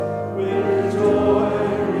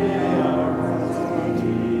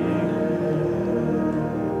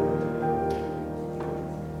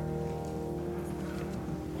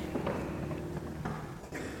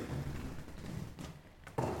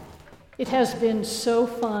has been so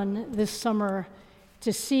fun this summer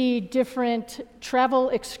to see different travel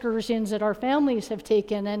excursions that our families have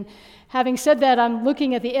taken. And having said that, I'm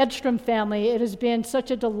looking at the Edstrom family. It has been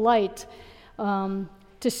such a delight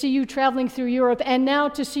to see you traveling through Europe, and now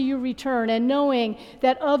to see you return, and knowing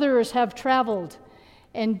that others have traveled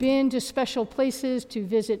and been to special places to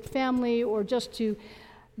visit family or just to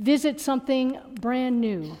visit something brand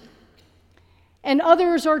new. And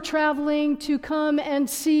others are traveling to come and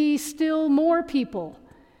see still more people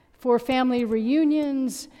for family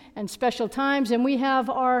reunions and special times. And we have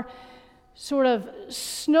our sort of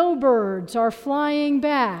snowbirds are flying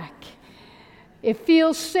back. It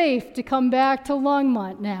feels safe to come back to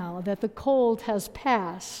Longmont now that the cold has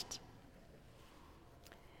passed.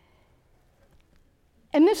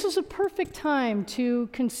 And this is a perfect time to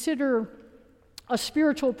consider a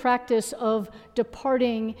spiritual practice of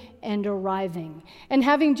departing and arriving. And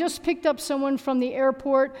having just picked up someone from the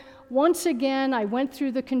airport, once again, I went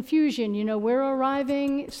through the confusion. We're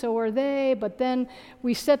arriving, so are they, but then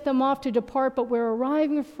we set them off to depart, but we're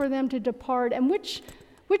arriving for them to depart. And which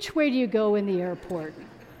way do you go in the airport?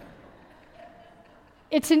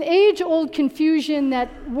 It's an age-old confusion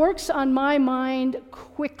that works on my mind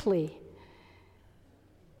quickly.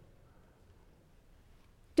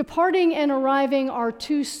 Departing and arriving are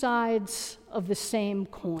two sides of the same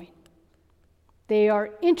coin. They are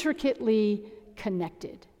intricately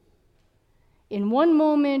connected. In one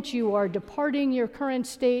moment, you are departing your current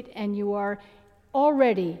state, and you are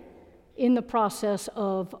already in the process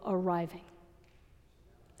of arriving.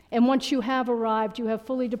 And once you have arrived, you have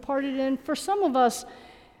fully departed. And for some of us,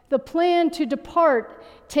 the plan to depart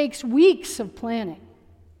takes weeks of planning,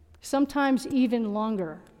 sometimes even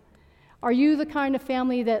longer. Are you the kind of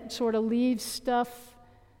family that sort of leaves stuff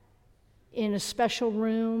in a special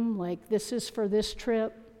room, like this is for this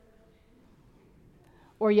trip?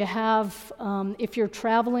 Or you have, if you're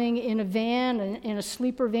traveling in a van, in a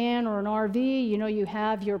sleeper van or an RV, you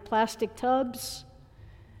have your plastic tubs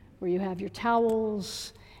where you have your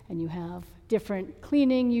towels and you have different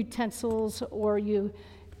cleaning utensils or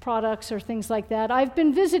products or things like that. I've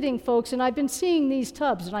been visiting folks and I've been seeing these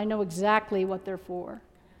tubs and I know exactly what they're for.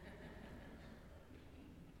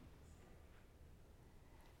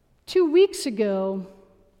 2 weeks ago,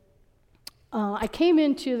 I came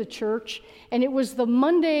into the church, and it was the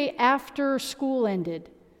Monday after school ended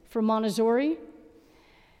for Montessori,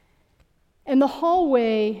 and the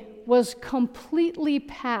hallway was completely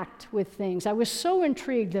packed with things. I was so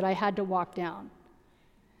intrigued that I had to walk down.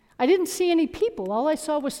 I didn't see any people. All I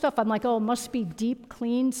saw was stuff. I'm like, oh, it must be deep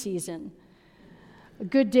clean season. A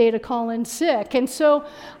good day to call in sick. And so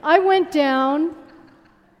I went down,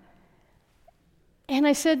 and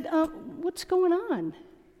I said, what's going on?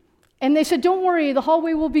 And they said, don't worry, the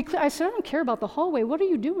hallway will be clear. I said, I don't care about the hallway. What are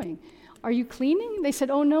you doing? Are you cleaning? They said,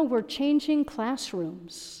 oh, no, we're changing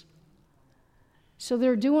classrooms. So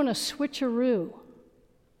they're doing a switcheroo.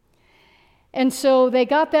 And so they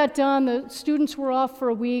got that done. The students were off for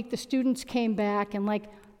a week. The students came back. And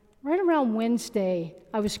right around Wednesday,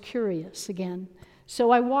 I was curious again. So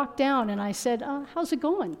I walked down and I said, how's it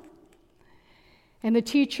going? And the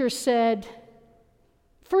teacher said,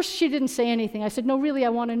 first, she didn't say anything. I said, no, really, I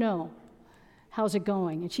want to know. How's it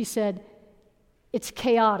going? And she said, it's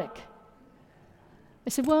chaotic. I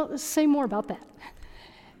said, well, say more about that.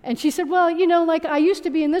 And she said, well, I used to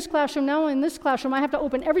be in this classroom, now in this classroom, I have to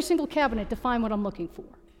open every single cabinet to find what I'm looking for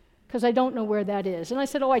because I don't know where that is. And I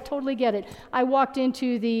said, oh, I totally get it. I walked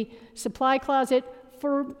into the supply closet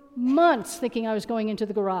for months thinking I was going into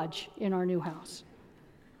the garage in our new house.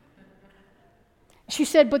 She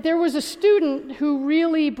said, but there was a student who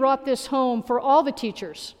really brought this home for all the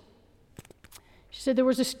teachers. She said there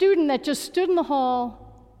was a student that just stood in the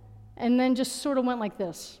hall and then just sort of went like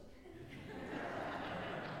this.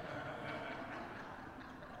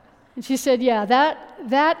 And she said, yeah,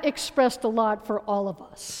 that expressed a lot for all of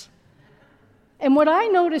us. And what I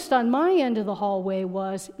noticed on my end of the hallway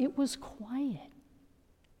was it was quiet.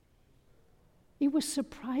 It was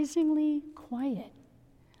surprisingly quiet.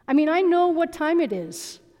 I mean, I know what time it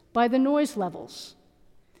is by the noise levels.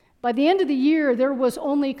 By the end of the year, there was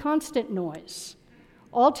only constant noise.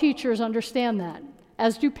 All teachers understand that,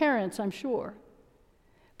 as do parents, I'm sure.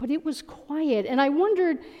 But it was quiet, and I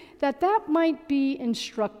wondered that might be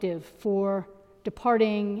instructive for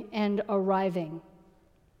departing and arriving.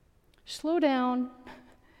 Slow down,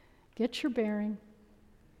 get your bearing.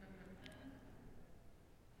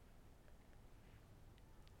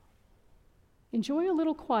 Enjoy a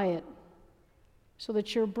little quiet so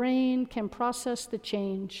that your brain can process the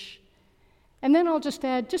change. And then I'll just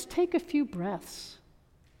add, just take a few breaths.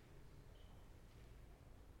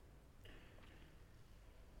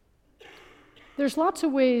 There's lots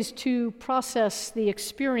of ways to process the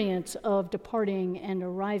experience of departing and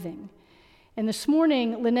arriving. And this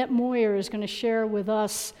morning, Lynette Moyer is going to share with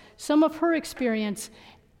us some of her experience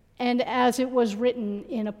and as it was written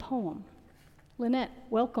in a poem. Lynette,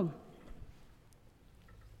 welcome.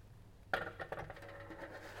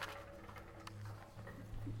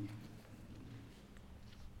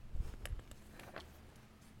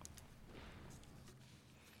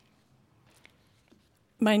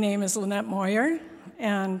 My name is Lynette Moyer,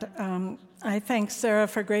 and I thank Sarah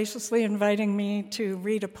for graciously inviting me to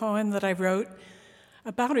read a poem that I wrote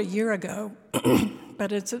about a year ago.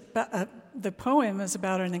 But the poem is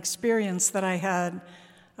about an experience that I had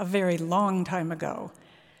a very long time ago.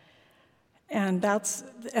 And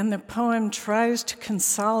the poem tries to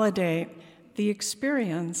consolidate the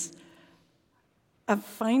experience of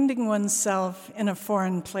finding oneself in a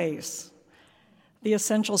foreign place. The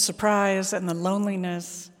essential surprise and the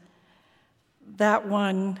loneliness, that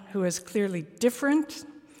one who is clearly different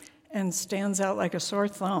and stands out like a sore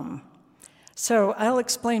thumb. So I'll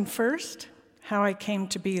explain first how I came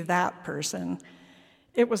to be that person.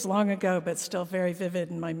 It was long ago, but still very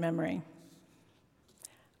vivid in my memory.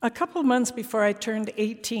 A couple months before I turned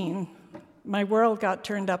 18, my world got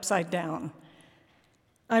turned upside down.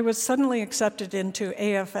 I was suddenly accepted into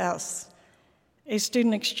AFS, a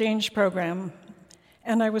student exchange program,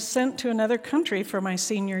 and I was sent to another country for my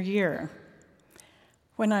senior year.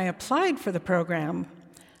 When I applied for the program,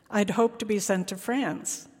 I'd hoped to be sent to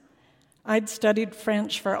France. I'd studied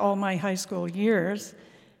French for all my high school years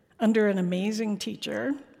under an amazing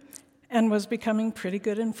teacher and was becoming pretty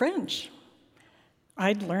good in French.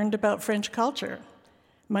 I'd learned about French culture.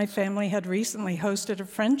 My family had recently hosted a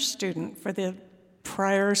French student for the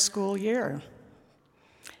prior school year.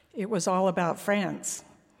 It was all about France.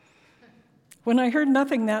 When I heard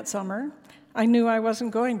nothing that summer, I knew I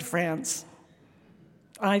wasn't going to France.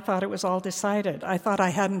 I thought it was all decided. I thought I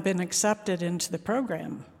hadn't been accepted into the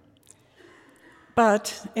program.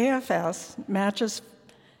 But AFS matches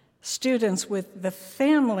students with the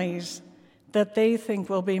families that they think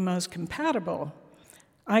will be most compatible.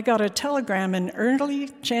 I got a telegram in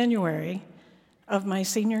early January of my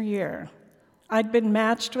senior year. I'd been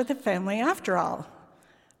matched with a family after all.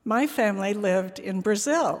 My family lived in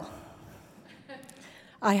Brazil.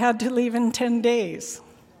 I had to leave in 10 days.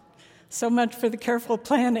 So much for the careful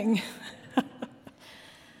planning.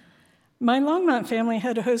 My Longmont family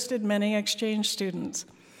had hosted many exchange students.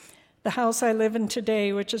 The house I live in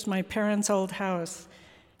today, which is my parents' old house,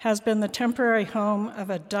 has been the temporary home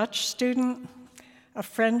of a Dutch student, a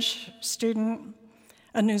French student,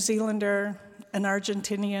 a New Zealander, an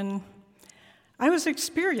Argentinian. I was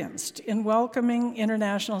experienced in welcoming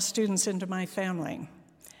international students into my family,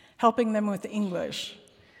 helping them with English,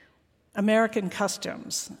 American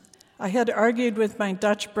customs. I had argued with my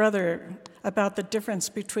Dutch brother about the difference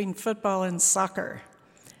between football and soccer.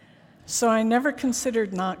 So I never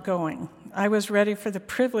considered not going. I was ready for the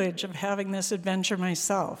privilege of having this adventure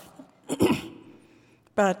myself.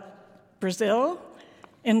 But Brazil,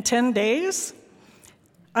 in 10 days?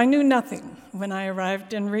 I knew nothing when I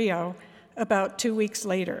arrived in Rio about 2 weeks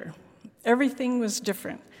later. Everything was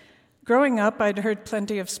different. Growing up, I'd heard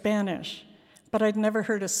plenty of Spanish, but I'd never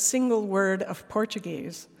heard a single word of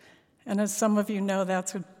Portuguese. And as some of you know,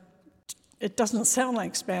 it doesn't sound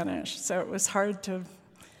like Spanish, so it was hard to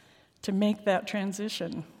make that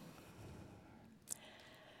transition.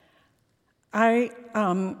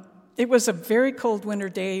 It was a very cold winter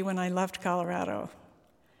day when I left Colorado,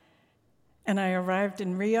 and I arrived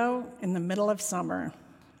in Rio in the middle of summer.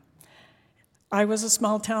 I was a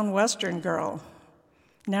small-town Western girl.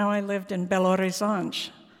 Now I lived in Belo Horizonte,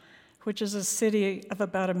 which is a city of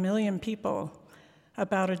about 1 million people,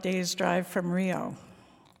 about a day's drive from Rio.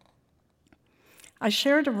 I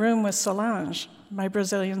shared a room with Solange, my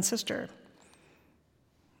Brazilian sister.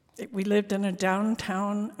 We lived in a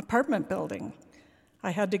downtown apartment building.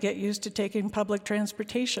 I had to get used to taking public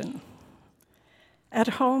transportation. At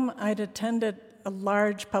home, I'd attended a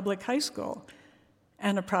large public high school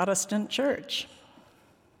and a Protestant church.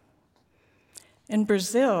 In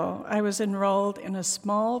Brazil, I was enrolled in a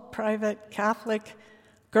small private Catholic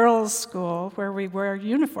girls' school where we wore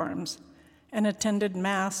uniforms and attended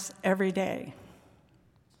Mass every day.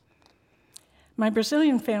 My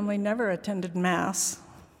Brazilian family never attended Mass,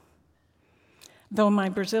 though my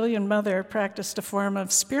Brazilian mother practiced a form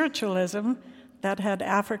of spiritualism that had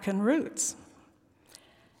African roots.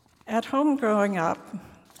 At home growing up,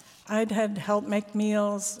 I'd had help make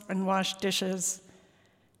meals and wash dishes.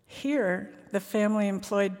 Here, the family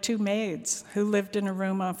employed 2 maids who lived in a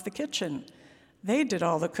room off the kitchen. They did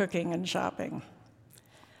all the cooking and shopping.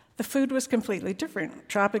 The food was completely different.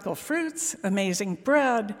 Tropical fruits, amazing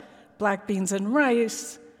bread, black beans and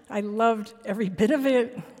rice. I loved every bit of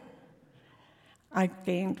it. I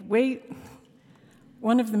gained weight.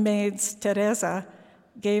 One of the maids, Teresa,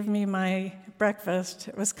 gave me my breakfast.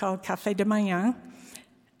 It was called Café de Mañana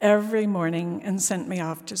every morning and sent me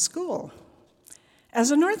off to school.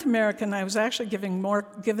 As a North American, I was actually given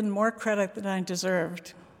more credit than I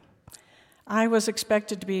deserved. I was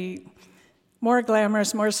expected to be more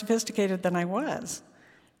glamorous, more sophisticated than I was.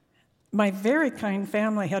 My very kind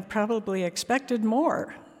family had probably expected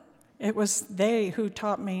more. It was they who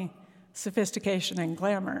taught me sophistication and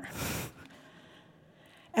glamour.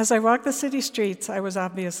 As I walked the city streets, I was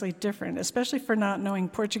obviously different, especially for not knowing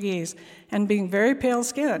Portuguese and being very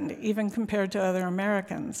pale-skinned, even compared to other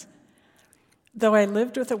Americans. Though I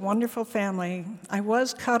lived with a wonderful family, I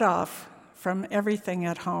was cut off from everything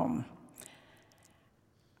at home.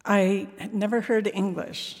 I had never heard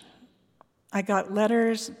English. I got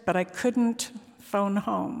letters, but I couldn't phone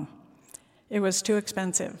home. It was too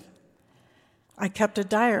expensive. I kept a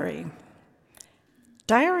diary.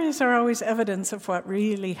 Diaries are always evidence of what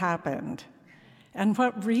really happened. And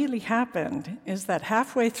what really happened is that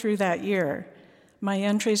halfway through that year, my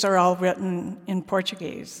entries are all written in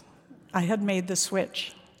Portuguese. I had made the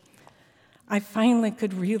switch. I finally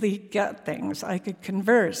could really get things. I could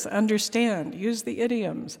converse, understand, use the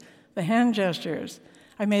idioms, the hand gestures.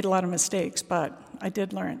 I made a lot of mistakes, but I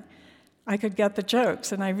did learn. I could get the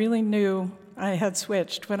jokes, and I really knew I had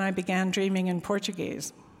switched when I began dreaming in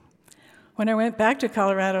Portuguese. When I went back to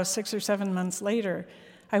Colorado 6 or 7 months later,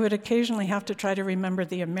 I would occasionally have to try to remember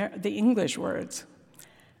the English words.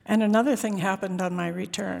 And another thing happened on my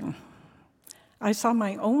return. I saw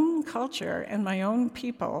my own culture and my own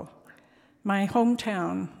people, my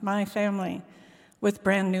hometown, my family, with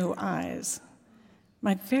brand new eyes.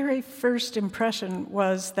 My very first impression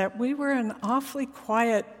was that we were an awfully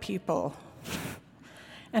quiet people,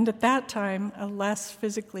 and at that time, a less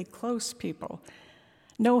physically close people.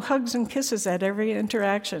 No hugs and kisses at every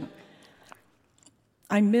interaction.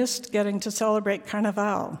 I missed getting to celebrate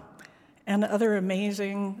Carnaval and other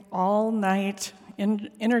amazing all-night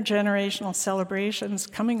intergenerational celebrations,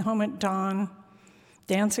 coming home at dawn,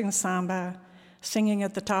 dancing samba, singing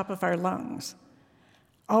at the top of our lungs.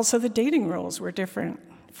 Also, the dating rules were different.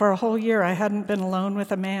 For a whole year, I hadn't been alone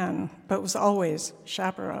with a man, but was always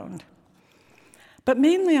chaperoned. But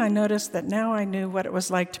mainly, I noticed that now I knew what it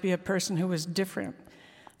was like to be a person who was different,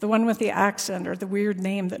 the one with the accent or the weird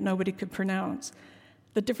name that nobody could pronounce,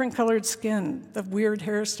 the different colored skin, the weird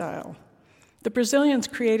hairstyle. The Brazilians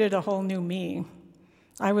created a whole new me.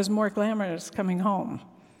 I was more glamorous coming home.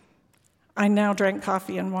 I now drank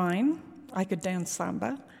coffee and wine. I could dance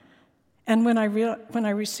samba. And when I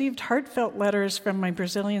received heartfelt letters from my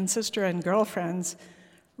Brazilian sister and girlfriends,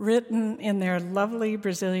 written in their lovely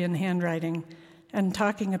Brazilian handwriting and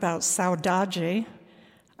talking about saudade,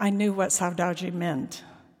 I knew what saudade meant.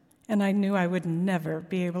 And I knew I would never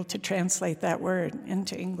be able to translate that word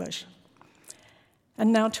into English.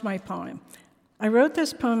 And now to my poem. I wrote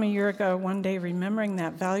this poem a year ago, one day remembering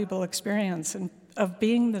that valuable experience of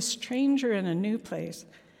being the stranger in a new place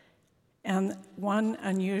and one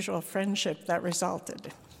unusual friendship that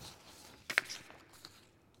resulted.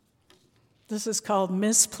 This is called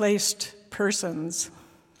Misplaced Persons.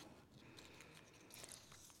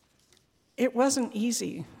 It wasn't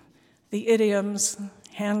easy. The idioms,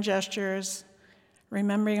 hand gestures,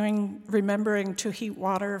 remembering to heat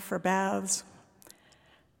water for baths.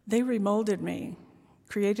 They remolded me,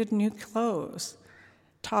 created new clothes,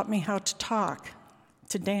 taught me how to talk,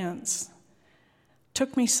 to dance,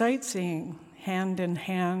 took me sightseeing, hand in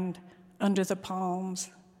hand, under the palms.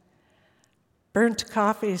 Burnt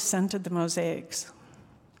coffee scented the mosaics.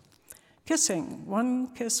 Kissing, one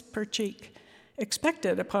kiss per cheek,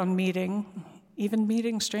 expected upon meeting, even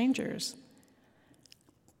meeting strangers.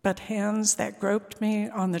 But hands that groped me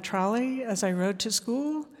on the trolley as I rode to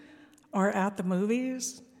school or at the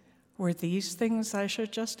movies, were these things I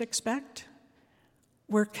should just expect?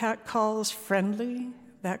 Were catcalls friendly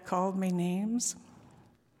that called me names?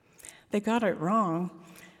 They got it wrong,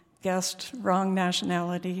 guessed wrong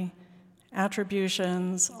nationality,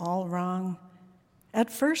 attributions, all wrong.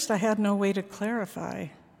 At first, I had no way to clarify,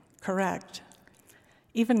 correct,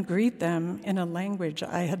 even greet them in a language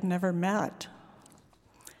I had never met.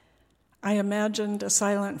 I imagined a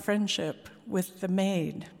silent friendship with the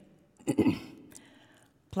maid,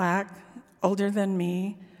 black, older than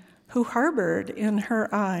me, who harbored in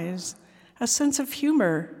her eyes a sense of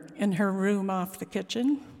humor in her room off the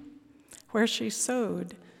kitchen, where she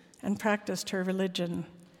sewed and practiced her religion.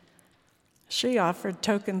 She offered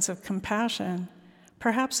tokens of compassion,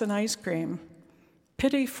 perhaps an ice cream.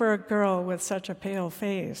 Pity for a girl with such a pale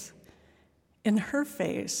face. In her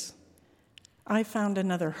face, I found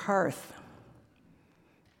another hearth,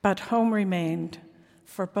 but home remained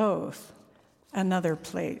for both another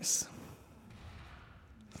place.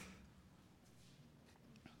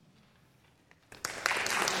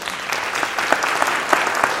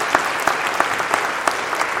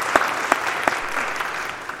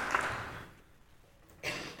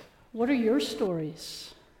 What are your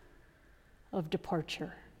stories of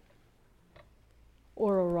departure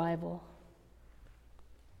or arrival?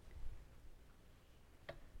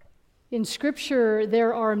 In Scripture,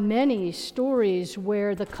 there are many stories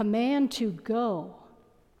where the command to go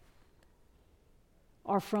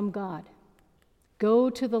are from God. Go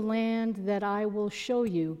to the land that I will show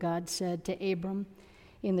you, God said to Abram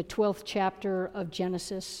in the 12th chapter of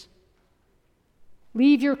Genesis.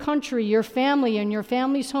 Leave your country, your family, and your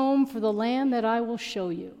family's home for the land that I will show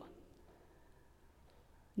you.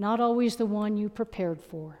 Not always the one you prepared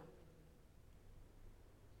for.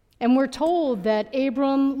 And we're told that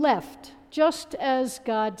Abram left, just as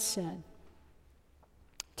God said,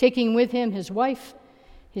 taking with him his wife,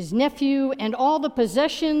 his nephew, and all the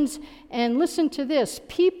possessions, and listen to this,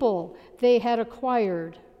 people they had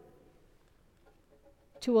acquired,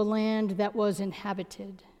 to a land that was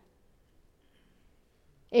inhabited.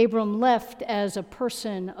 Abram left as a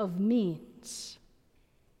person of means,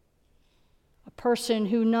 a person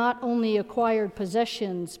who not only acquired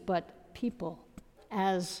possessions, but people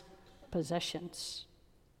as possessions.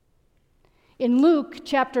 In Luke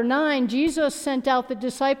chapter 9, Jesus sent out the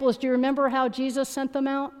disciples. Do you remember how Jesus sent them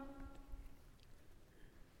out?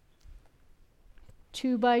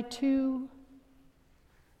 2 by 2.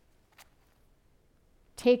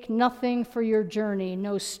 Take nothing for your journey,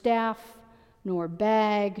 no staff, nor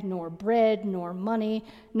bag, nor bread, nor money,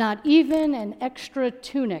 not even an extra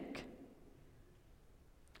tunic.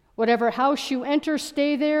 Whatever house you enter,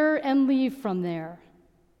 stay there and leave from there.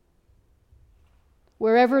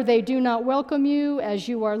 Wherever they do not welcome you as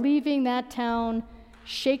you are leaving that town,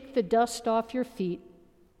 shake the dust off your feet.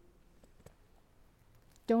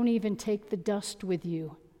 Don't even take the dust with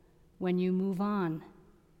you when you move on.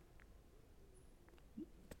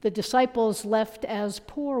 The disciples left as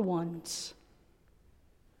poor ones.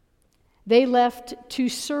 They left to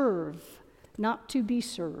serve, not to be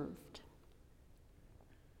served.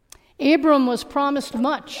 Abram was promised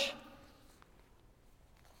much.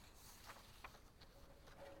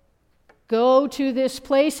 Go to this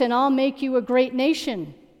place and I'll make you a great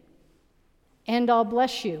nation, and I'll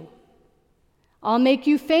bless you. I'll make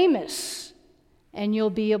you famous, and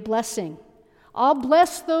you'll be a blessing. I'll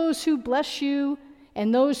bless those who bless you,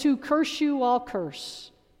 and those who curse you, I'll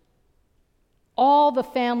curse. All the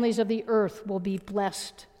families of the earth will be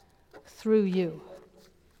blessed through you.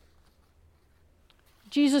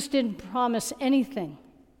 Jesus didn't promise anything.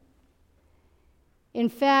 In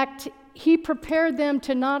fact, he prepared them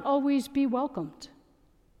to not always be welcomed,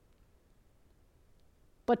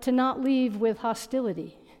 but to not leave with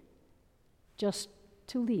hostility, just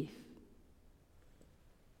to leave.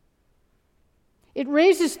 It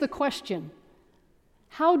raises the question,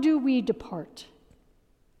 how do we depart?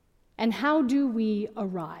 And how do we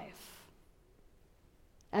arrive?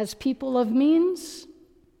 As people of means,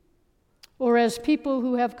 or as people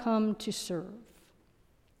who have come to serve?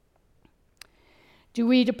 Do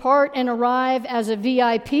we depart and arrive as a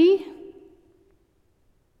VIP?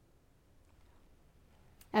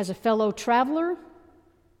 As a fellow traveler?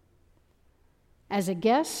 As a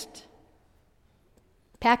guest?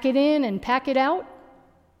 Pack it in and pack it out?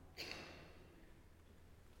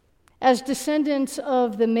 As descendants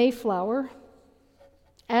of the Mayflower,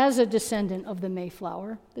 as a descendant of the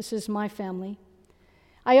Mayflower, this is my family,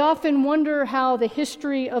 I often wonder how the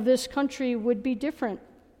history of this country would be different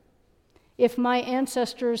if my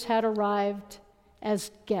ancestors had arrived as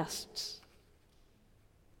guests.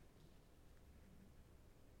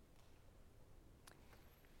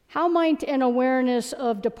 How might an awareness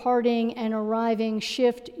of departing and arriving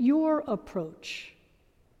shift your approach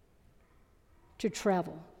to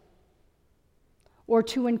travel or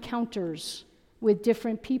to encounters with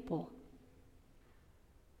different people?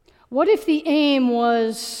 What if the aim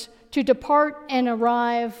was to depart and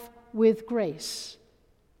arrive with grace?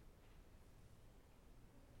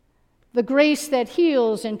 The grace that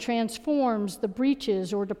heals and transforms the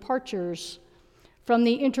breaches or departures from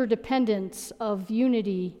the interdependence of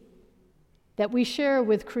unity that we share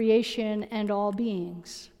with creation and all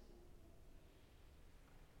beings.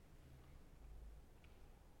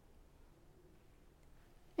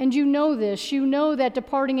 And you know this, you know that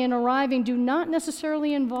departing and arriving do not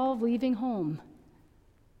necessarily involve leaving home.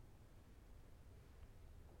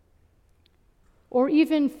 or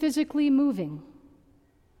even physically moving.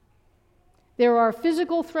 There are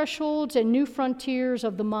physical thresholds and new frontiers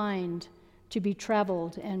of the mind to be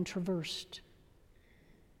traveled and traversed.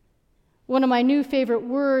 One of my new favorite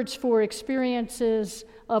words for experiences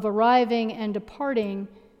of arriving and departing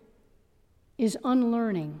is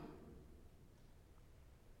unlearning.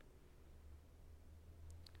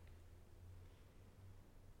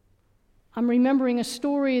 I'm remembering a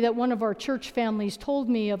story that one of our church families told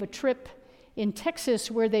me of a trip in Texas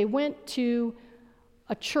where they went to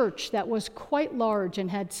a church that was quite large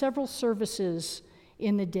and had several services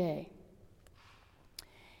in the day.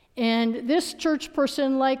 And this church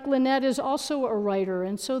person, like Lynette, is also a writer,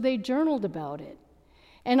 and so they journaled about it.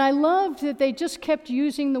 And I loved that they just kept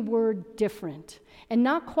using the word different and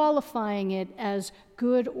not qualifying it as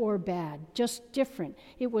good or bad, just different.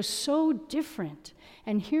 It was so different.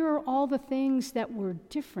 And here are all the things that were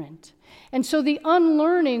different. And so the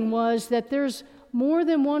unlearning was that there's more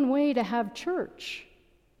than one way to have church.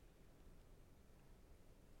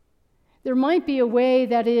 There might be a way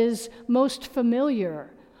that is most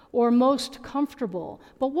familiar or most comfortable,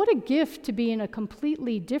 but what a gift to be in a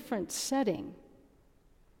completely different setting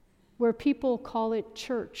where people call it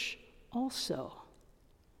church also.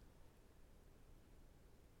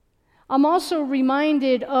 I'm also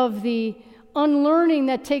reminded of the unlearning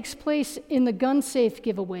that takes place in the gun safe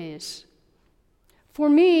giveaways. For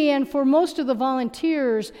me and for most of the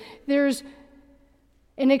volunteers, there's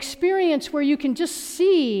an experience where you can just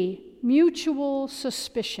see mutual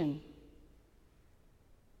suspicion.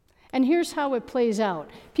 And here's how it plays out.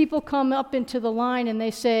 People come up into the line and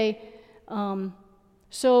they say,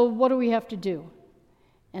 so what do we have to do?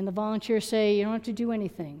 And the volunteers say, you don't have to do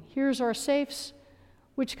anything. Here's our safes.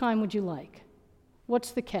 Which kind would you like?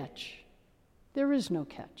 What's the catch? There is no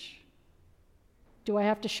catch. Do I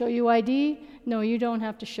have to show you ID? No, you don't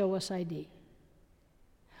have to show us ID.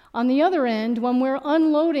 On the other end, when we're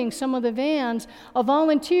unloading some of the vans, a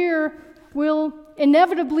volunteer will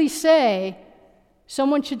inevitably say,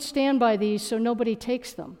 someone should stand by these so nobody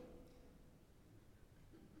takes them.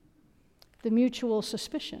 The mutual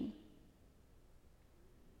suspicion.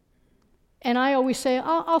 And I always say,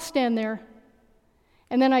 I'll stand there.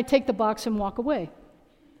 And then I take the box and walk away.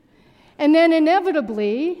 And then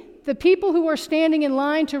inevitably, the people who are standing in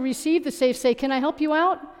line to receive the safe say, can I help you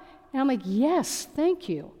out? And I'm like, yes, thank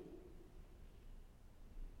you.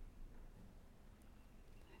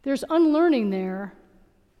 There's unlearning there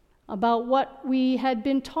about what we had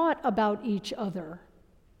been taught about each other,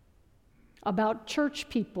 about church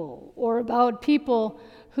people, or about people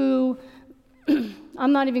who,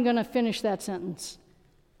 I'm not even going to finish that sentence.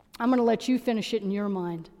 I'm going to let you finish it in your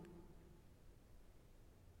mind.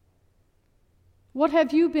 What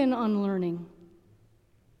have you been unlearning?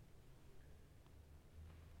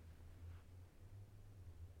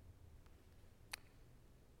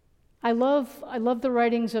 I love the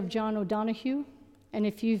writings of John O'Donohue, and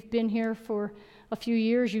if you've been here for a few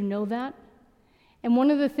years, you know that. And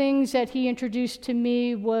one of the things that he introduced to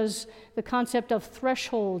me was the concept of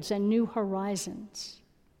thresholds and new horizons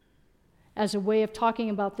as a way of talking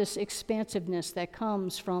about this expansiveness that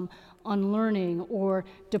comes from unlearning or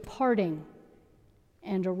departing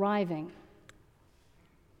and arriving.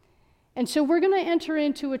 And so we're going to enter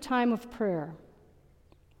into a time of prayer.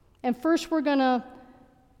 And first we're going to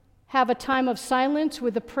have a time of silence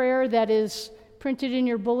with a prayer that is printed in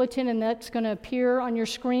your bulletin, and that's going to appear on your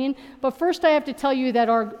screen. But first I have to tell you that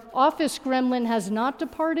our office gremlin has not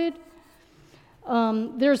departed.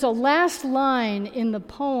 There's a last line in the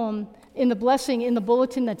poem, in the blessing, in the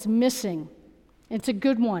bulletin that's missing. It's a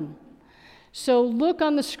good one. So look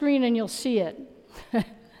on the screen and you'll see it.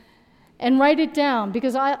 And write it down,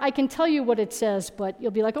 because I can tell you what it says, but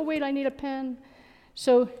you'll be like, oh wait, I need a pen.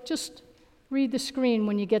 So just read the screen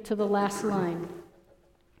when you get to the last line.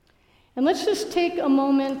 And let's just take a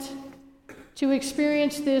moment to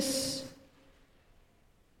experience this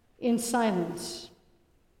in silence.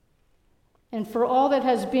 And for all that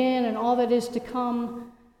has been and all that is to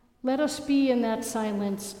come, let us be in that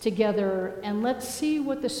silence together, and let's see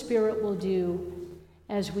what the Spirit will do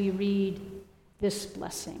as we read this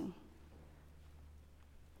blessing.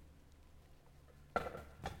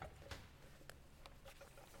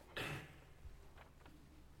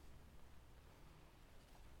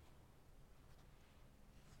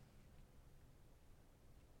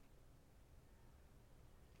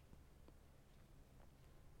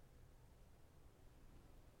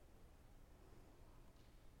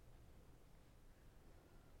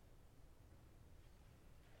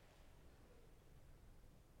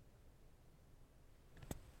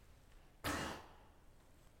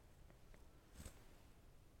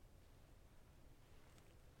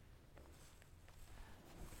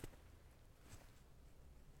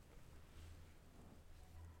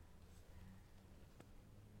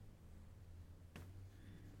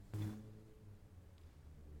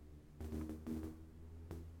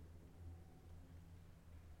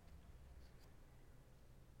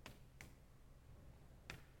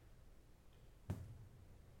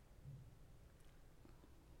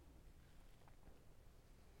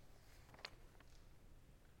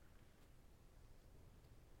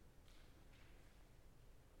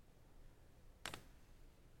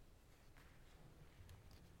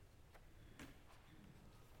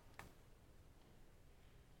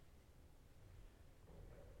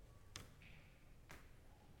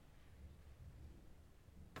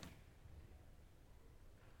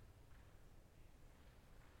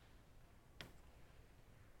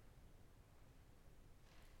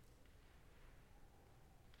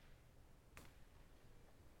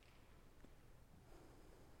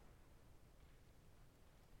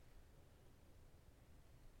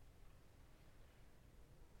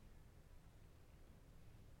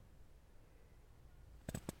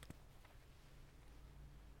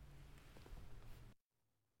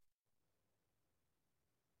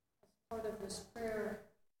 part of this prayer,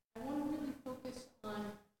 I want to really focus on,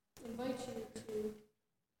 invite you to,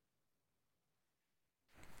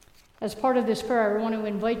 as part of this prayer, I want to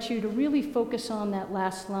invite you to really focus on that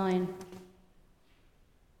last line,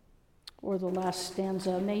 or the last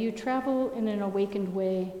stanza. May you travel in an awakened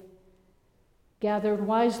way, gathered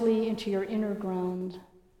wisely into your inner ground,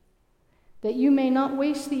 that you may not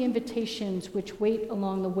waste the invitations which wait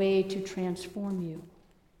along the way to transform you.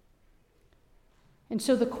 And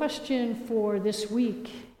so the question for this week,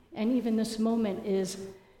 and even this moment, is,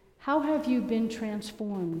 how have you been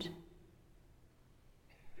transformed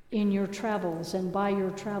in your travels and by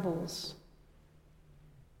your travels,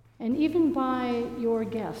 and even by your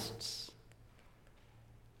guests?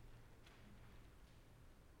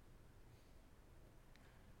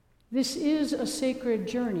 This is a sacred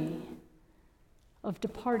journey of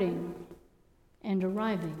departing and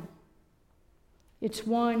arriving. It's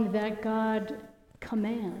one that God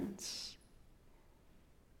commands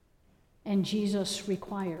and Jesus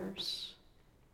requires.